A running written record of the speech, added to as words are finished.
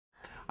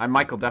I'm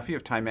Michael Duffy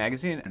of Time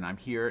Magazine, and I'm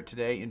here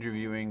today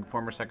interviewing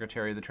former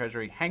Secretary of the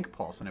Treasury Hank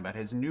Paulson about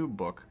his new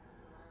book,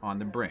 On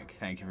the Brink.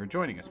 Thank you for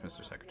joining us,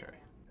 Mr. Secretary.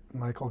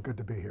 Michael, good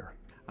to be here.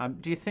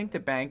 Do you think the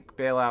bank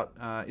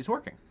bailout is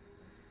working?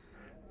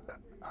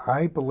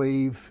 I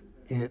believe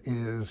it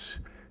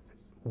is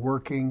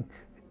working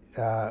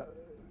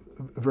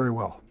very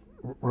well.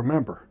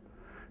 Remember,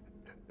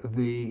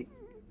 the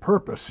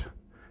purpose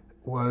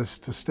was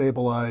to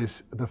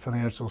stabilize the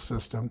financial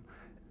system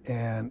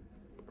and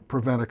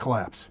prevent a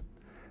collapse.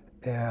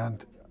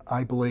 And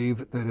I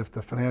believe that if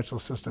the financial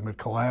system had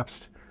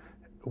collapsed,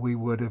 we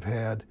would have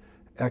had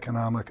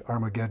economic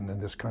Armageddon in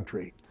this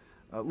country.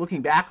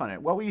 Looking back on it,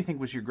 what do you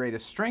think was your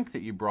greatest strength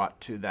that you brought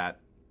to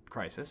that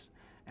crisis?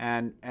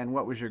 And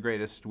what was your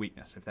greatest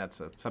weakness, if that's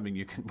something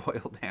you can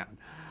boil down?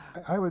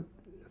 I would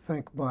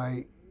think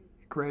my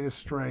greatest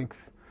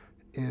strength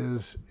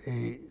is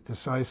a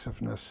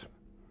decisiveness.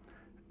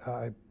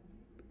 I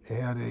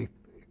had a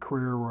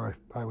career where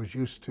I was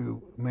used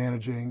to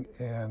managing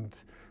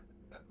and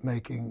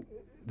making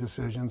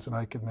decisions, and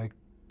I could make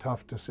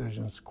tough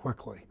decisions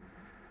quickly.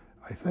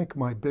 I think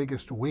my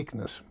biggest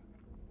weakness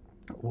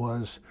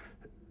was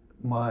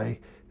my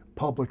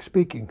public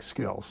speaking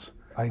skills.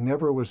 I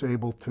never was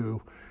able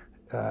to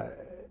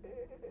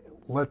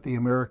let the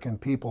American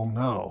people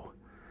know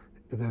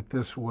that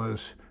this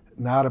was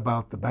not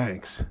about the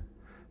banks,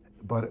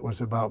 but it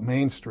was about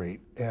Main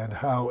Street and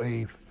how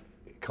a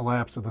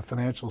collapse of the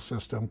financial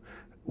system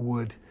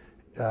would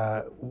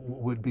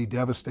be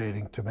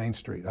devastating to Main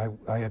Street.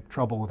 I had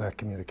trouble with that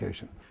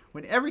communication.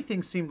 When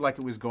everything seemed like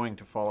it was going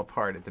to fall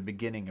apart at the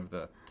beginning of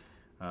the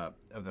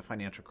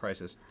financial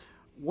crisis,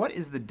 what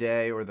is the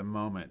day or the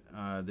moment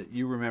that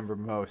you remember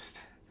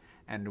most,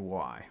 and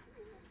why?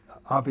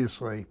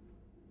 Obviously,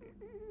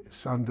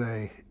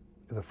 Sunday,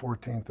 the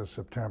 14th of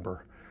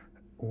September,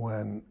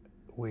 when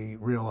we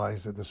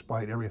realized that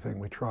despite everything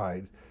we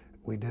tried,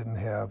 we didn't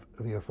have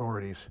the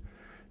authorities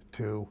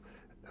to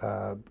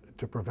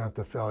prevent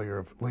the failure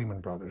of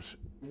Lehman Brothers.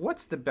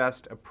 What's the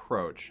best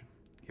approach,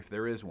 if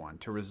there is one,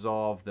 to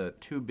resolve the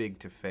too big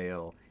to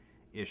fail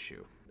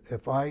issue?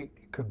 If I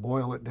could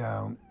boil it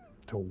down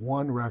to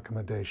one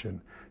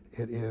recommendation,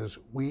 it is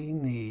we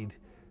need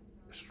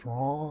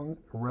strong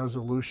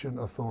resolution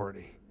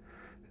authority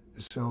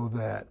so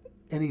that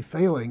any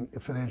failing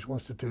financial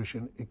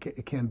institution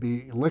can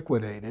be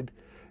liquidated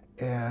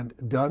and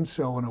done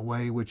so in a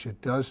way which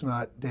it does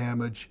not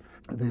damage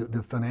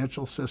the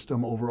financial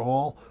system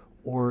overall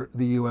or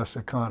the U.S.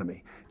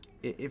 economy.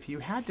 If you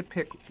had to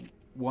pick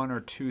one or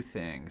two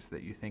things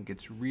that you think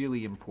it's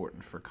really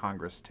important for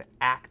Congress to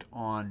act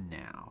on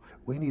now.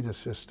 We need a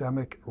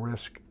systemic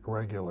risk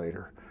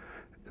regulator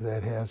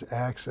that has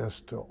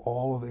access to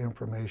all of the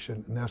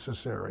information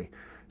necessary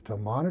to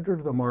monitor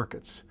the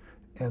markets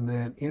and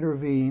then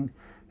intervene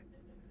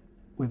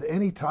with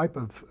any type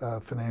of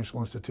financial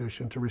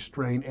institution to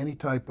restrain any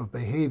type of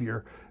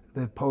behavior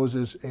that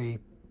poses a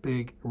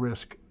big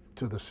risk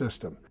to the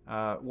system.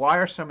 Why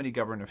are so many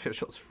government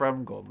officials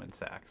from Goldman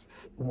Sachs?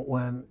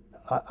 When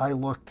I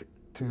looked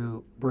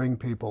to bring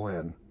people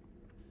in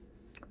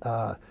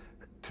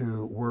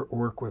to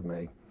work with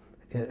me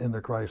in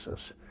the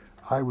crisis,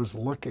 I was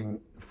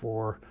looking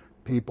for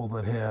people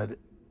that had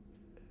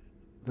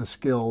the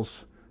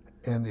skills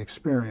and the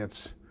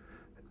experience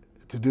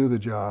to do the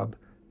job,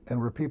 and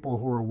were people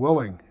who were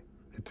willing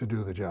to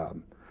do the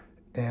job.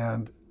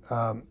 And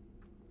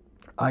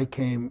I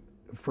came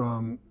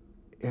from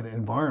an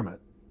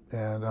environment,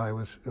 and I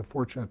was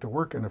fortunate to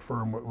work in a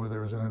firm where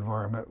there was an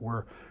environment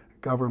where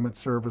government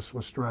service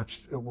was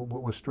stressed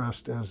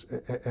as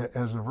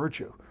a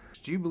virtue.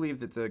 Do you believe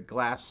that the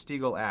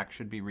Glass-Steagall Act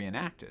should be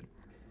reenacted?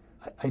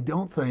 I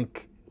don't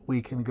think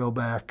we can go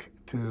back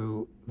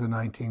to the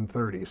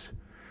 1930s.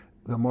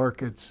 The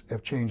markets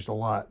have changed a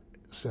lot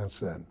since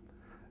then.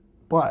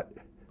 But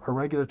our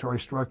regulatory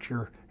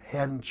structure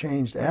hadn't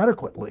changed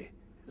adequately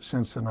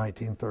since the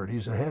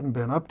 1930s. It hadn't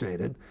been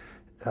updated.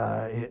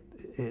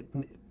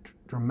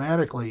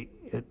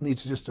 It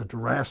needs just a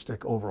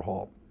drastic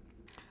overhaul.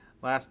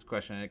 Last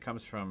question, and it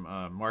comes from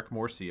Mark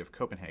Morsey of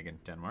Copenhagen,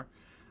 Denmark.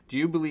 Do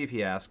you believe,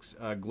 he asks,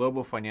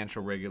 global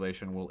financial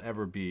regulation will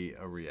ever be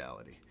a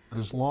reality?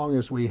 As long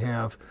as we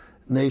have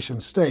nation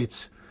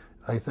states,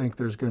 I think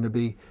there's going to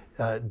be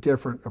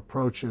different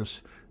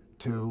approaches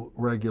to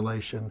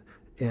regulation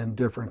in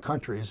different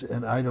countries,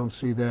 and I don't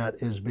see that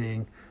as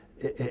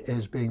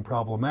being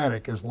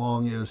problematic as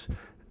long as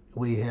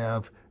we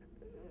have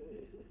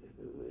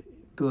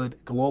good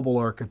global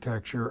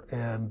architecture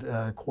and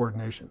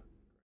coordination.